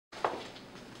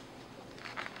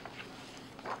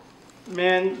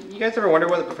Man, you guys ever wonder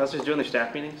what the professors do in their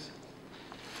staff meetings?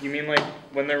 You mean like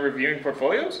when they're reviewing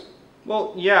portfolios?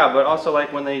 Well, yeah, but also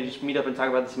like when they just meet up and talk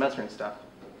about the semester and stuff.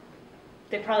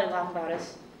 They probably laugh about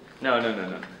us.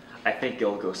 No. I think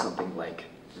it'll go something like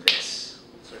this.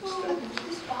 This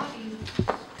body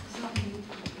is not moving.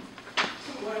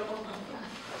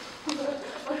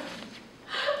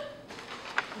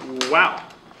 Wow,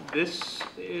 this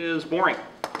is boring.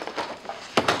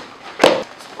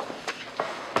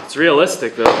 It's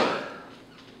realistic though.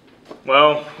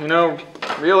 Well, you know,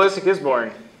 realistic is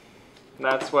boring.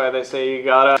 That's why they say you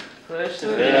gotta push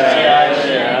the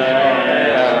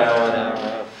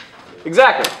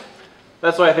Exactly.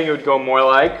 That's why I think it would go more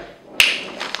like.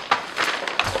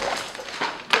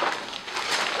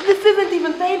 This isn't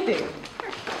even painting.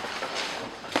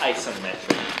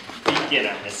 Isometric.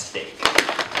 Beginner mistake.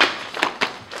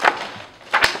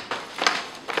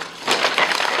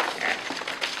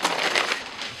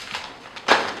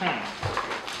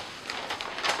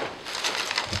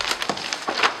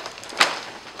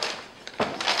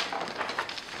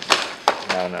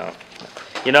 No.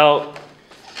 You know,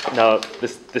 no,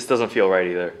 this doesn't feel right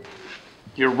either.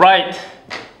 You're right.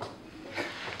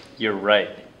 You're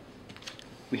right.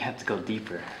 We have to go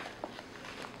deeper.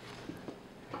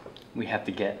 We have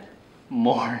to get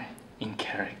more in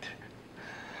character.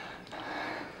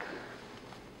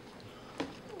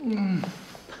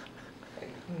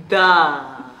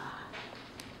 Duh.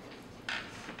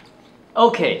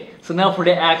 Okay, so now for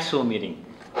the actual meeting.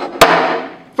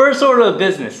 First order of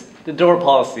business, the door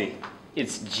policy.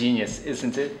 It's genius,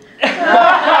 isn't it?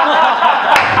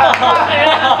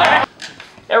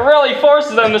 It really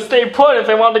forces them to stay put if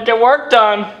they want to get work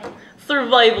done.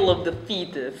 Survival of the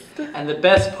fittest. And the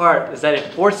best part is that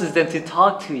it forces them to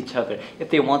talk to each other if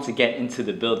they want to get into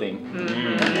the building.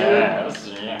 Yes.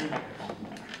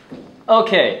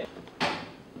 Okay.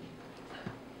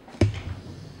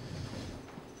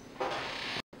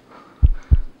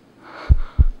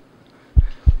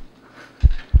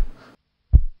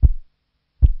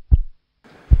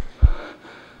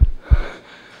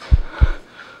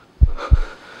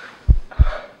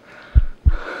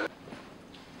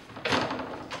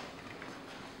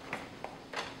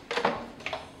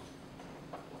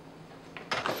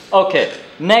 Okay,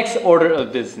 next order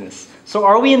of business. So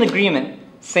are we in agreement?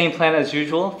 Same plan as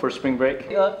usual for spring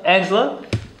break? Angela?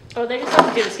 Oh, they just have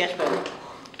to do the sketchbook.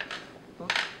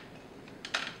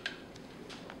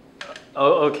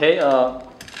 Oh, okay,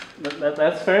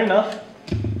 that's fair enough.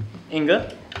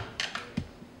 Inga?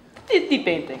 Disney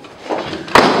painting.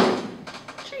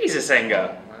 Jesus,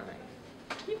 Enga.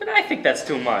 Even I think that's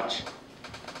too much.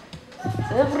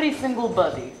 Every single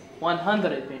body,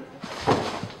 100 painting.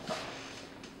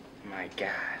 My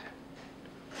God.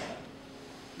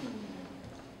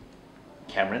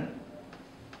 Cameron?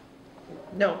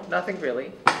 No, nothing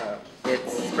really.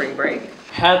 It's spring break.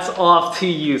 Hats off to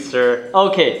you, sir.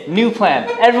 Okay, new plan.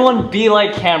 Everyone be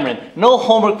like Cameron. No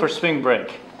homework for spring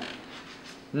break.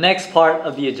 Next part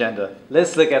of the agenda.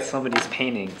 Let's look at some of these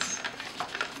paintings.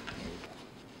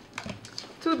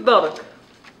 Too dark.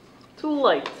 Too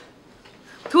light.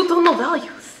 Two tonal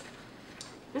values.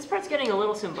 This part's getting a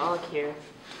little symbolic here,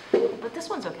 but this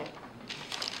one's okay.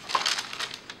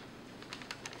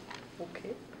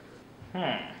 Okay.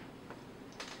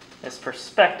 This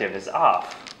perspective is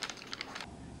off.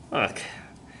 Look,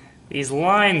 these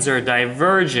lines are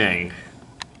diverging.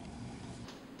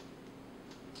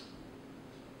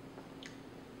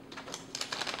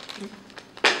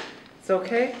 It's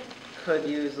okay. Could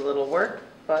use a little work,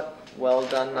 but well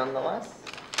done nonetheless.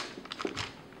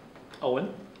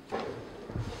 Owen?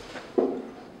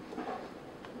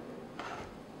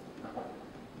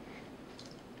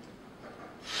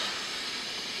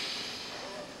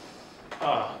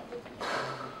 Oh.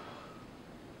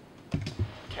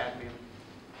 Cadmium.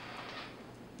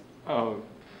 Oh,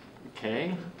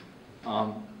 okay.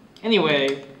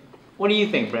 Anyway, what do you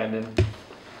think, Brandon?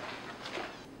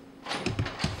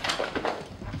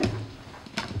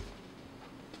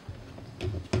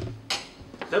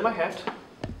 Is that my hat?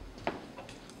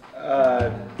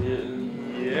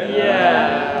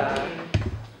 Yeah.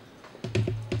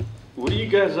 What are you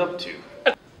guys up to?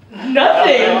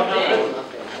 Nothing!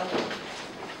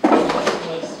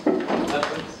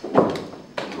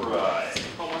 Right.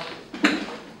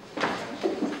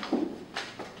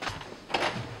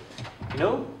 You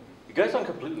know, you guys aren't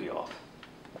completely off.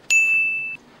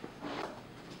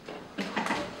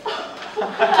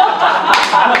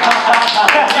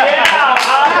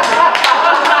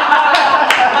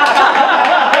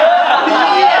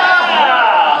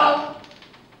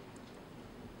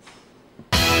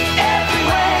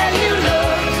 Everywhere you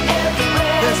look,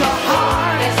 there's a heart.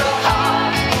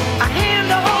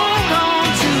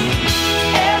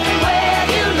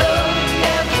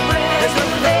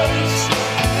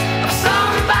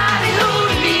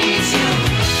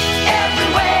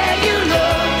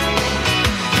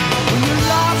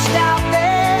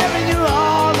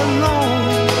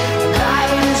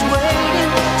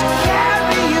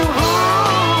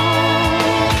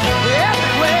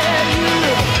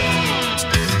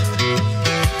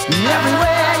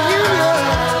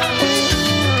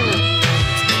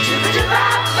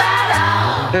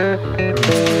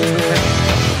 Bye.